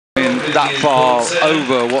that far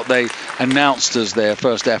over what they announced as their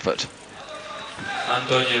first effort. I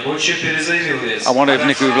wonder if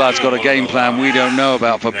Niku Vlad's got a game plan we don't know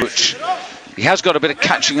about for Butch. He has got a bit of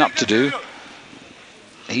catching up to do.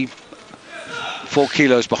 He 4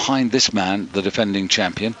 kilos behind this man, the defending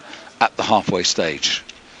champion, at the halfway stage.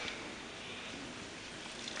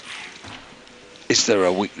 Is there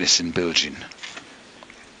a weakness in Bilgin?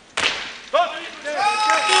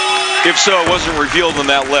 If so, it wasn't revealed in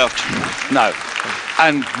that lift. No,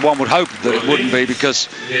 and one would hope that it wouldn't be, because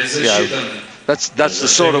you know, that's the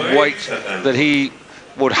sort of weight that he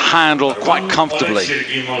would handle quite comfortably.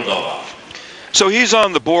 So he's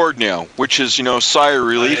on the board now, which is, you know, sigh of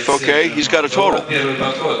relief. Okay, he's got a total.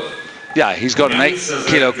 Yeah, he's got an 8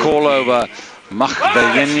 kilo call over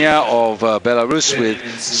Makhbelenia of Belarus, with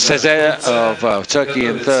Cesar of Turkey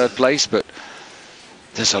in 3rd place, but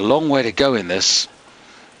there's a long way to go in this.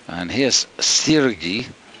 And here's Sergei.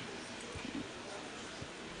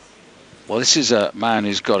 Well, this is a man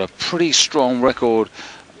who's got a pretty strong record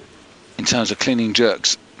in terms of clean and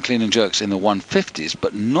jerks in the 150s,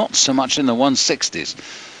 but not so much in the 160s.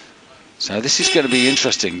 So this is going to be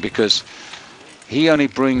interesting, because he only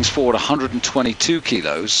brings forward 122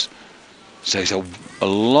 kilos. So he's a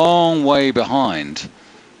long way behind.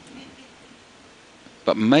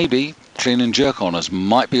 But maybe clean and jerk honours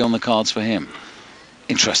might be on the cards for him.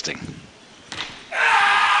 Interesting.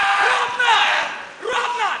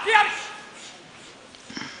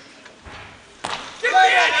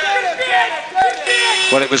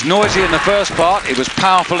 Well, it was noisy in the first part. It was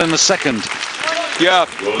powerful in the second. Yeah,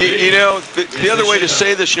 you know, the other way to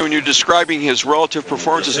say this, you know, when you're describing his relative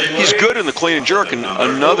performances, he's good in the clean and jerk, and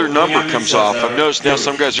another number comes off. I've noticed now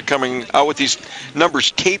some guys are coming out with these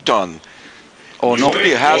numbers taped on. Or not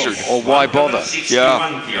be a hazard. Or why bother?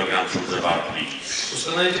 Yeah.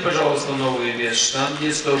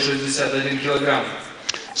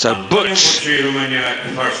 So Butch,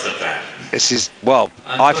 this is, well,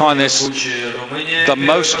 I find this the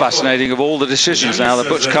most fascinating of all the decisions now. The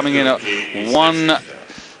Butch coming in at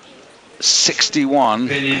 161,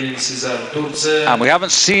 and we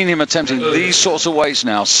haven't seen him attempting these sorts of weights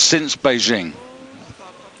now since Beijing.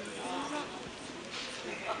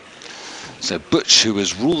 So Butch, who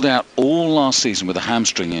was ruled out all last season with a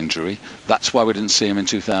hamstring injury, that's why we didn't see him in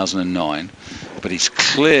 2009, but he's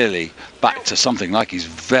clearly back to something like his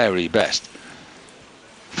very best.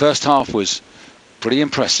 First half was pretty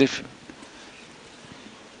impressive.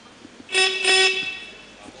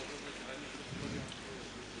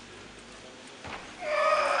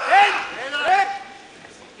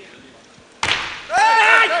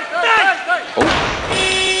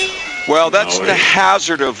 Well, that's the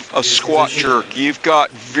hazard of a squat jerk. You've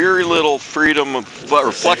got very little freedom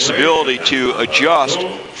or flexibility to adjust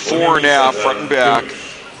fore and aft, front and back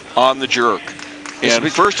on the jerk.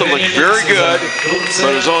 And first it looked very good,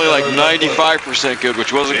 but it was only like 95% good,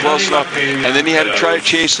 which wasn't close enough. And then he had to try to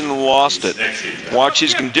chase and lost it. Watch,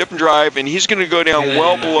 he's going to dip and drive, and he's going to go down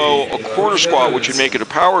well below a quarter squat, which would make it a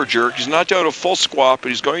power jerk. He's not down a full squat, but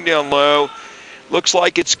he's going down low. Looks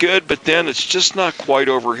like it's good, but then it's just not quite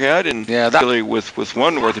overhead. And yeah, really with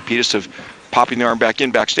one orthopedist of popping the arm back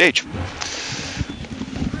in backstage.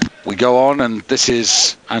 We go on, and this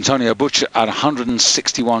is Antonio Butch at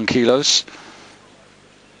 161 kilos.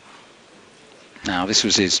 Now, this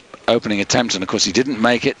was his opening attempt, and of course he didn't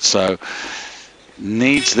make it, so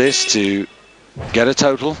needs this to get a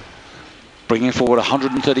total, bringing forward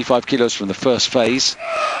 135 kilos from the first phase.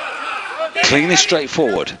 Clean is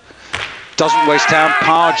straightforward. Doesn't waste time,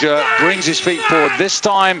 power jerk, brings his feet forward. This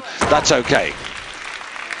time, that's okay.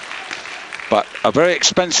 But a very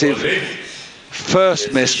expensive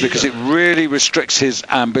first miss, because it really restricts his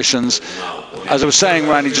ambitions. As I was saying,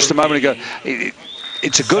 Randy, just a moment ago,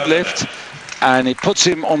 it's a good lift, and it puts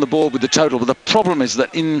him on the board with the total. But the problem is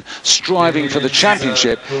that in striving for the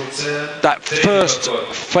championship, that first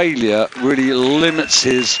failure really limits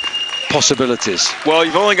his possibilities. Well,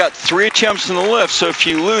 you've only got 3 attempts in the lift, so if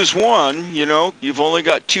you lose one, you know, you've only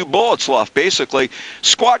got 2 bullets left, basically.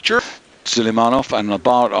 Squat jerk. Suleimanov and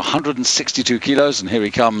Labar at 162 kilos, and here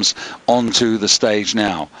he comes onto the stage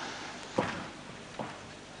now.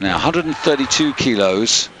 Now, 132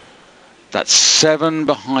 kilos. That's 7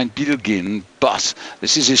 behind Bilgin, but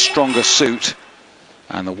this is his stronger suit.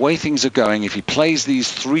 And the way things are going, if he plays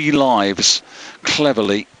these 3 lives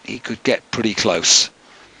cleverly, he could get pretty close.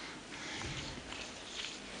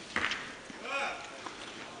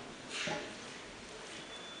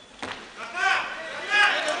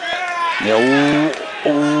 Yeah,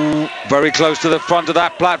 very close to the front of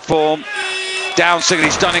that platform. Down single,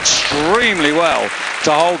 he's done extremely well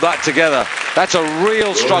to hold that together. That's a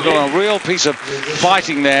real struggle, a real piece of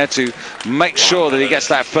fighting there to make sure that he gets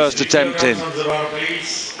that first attempt in.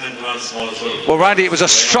 Well, Randy, it was a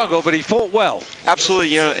struggle, but he fought well. Absolutely,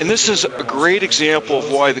 yeah. And this is a great example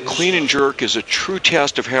of why the clean and jerk is a true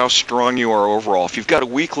test of how strong you are overall. If you've got a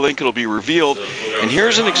weak link, it'll be revealed. And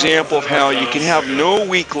here's an example of how you can have no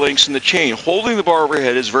weak links in the chain. Holding the bar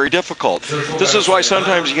overhead is very difficult. This is why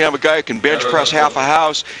sometimes you can have a guy who can bench press half a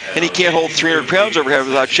house and he can't hold 300 pounds overhead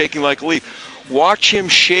without shaking like a leaf. Watch him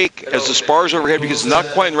shake as the spar's overhead because he's not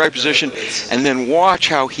quite in the right position, and then watch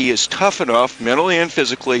how he is tough enough, mentally and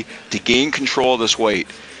physically, to gain control of this weight.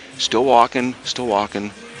 Still walking,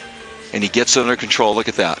 and he gets it under control. Look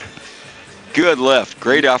at that. Good lift,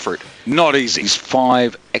 great effort. Not easy.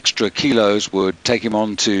 5 extra kilos would take him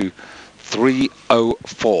on to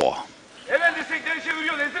 304.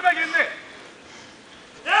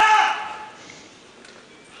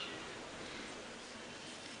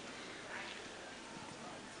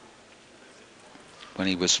 When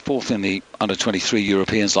he was 4th in the under-23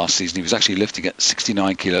 Europeans last season, he was actually lifting at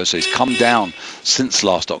 69 kilos, so he's come down since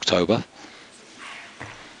last October.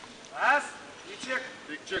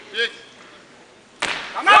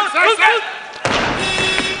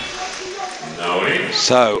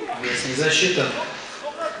 So,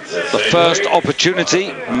 the first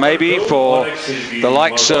opportunity maybe for the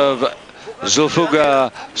likes of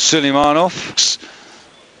Zulfugar Suleimanov.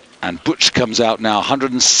 And Butch comes out now,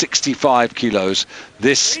 165 kilos.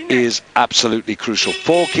 This is absolutely crucial.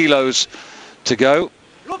 4 kilos to go.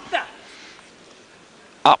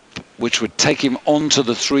 Up, which would take him on to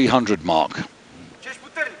the 300 mark.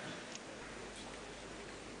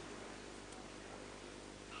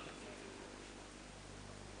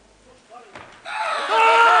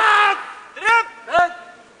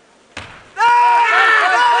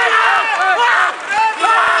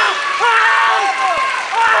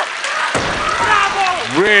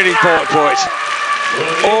 Really fought for it.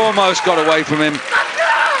 Almost got away from him,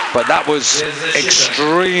 but that was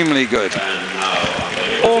extremely good.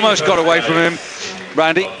 Almost got away from him,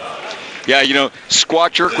 Randy. Yeah, you know,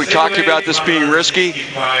 squat jerk, we talked about this being risky.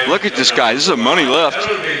 Look at this guy, this is a money lift.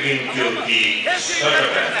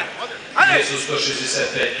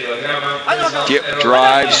 Dip,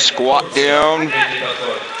 drive, squat down.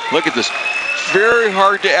 Look at this. Very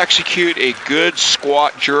hard to execute a good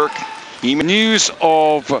squat jerk. News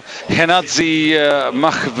of Henadze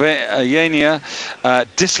Makhvenia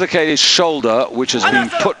dislocated shoulder, which has been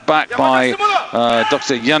put back by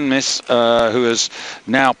Dr. Yanmis, who has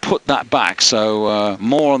now put that back. So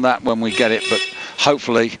more on that when we get it, but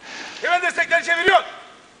hopefully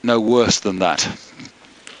no worse than that.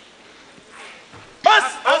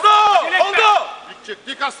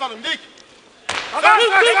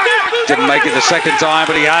 Didn't make it the second time,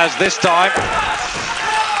 but he has this time.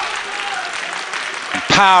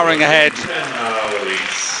 Powering ahead.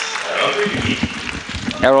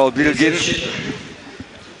 Errol Bilgin.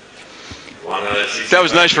 That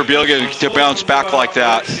was nice for Bilgin to bounce back like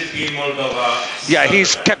that. Yeah,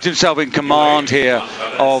 he's kept himself in command here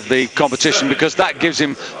of the competition because that gives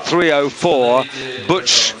him 304.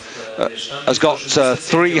 Butch has got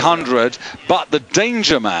 300, but the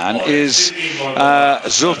danger man is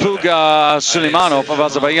Zulfugar Suleimanov of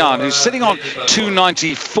Azerbaijan, who's sitting on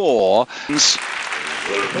 294.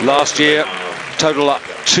 Last year, total up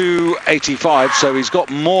 285, so he's got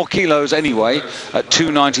more kilos anyway at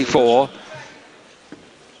 294.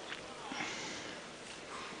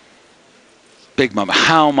 Big moment.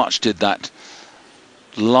 How much did that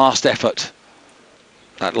last effort,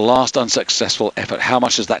 that last unsuccessful effort, how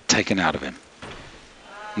much has that taken out of him?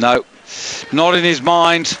 No, not in his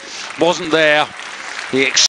mind, wasn't there. He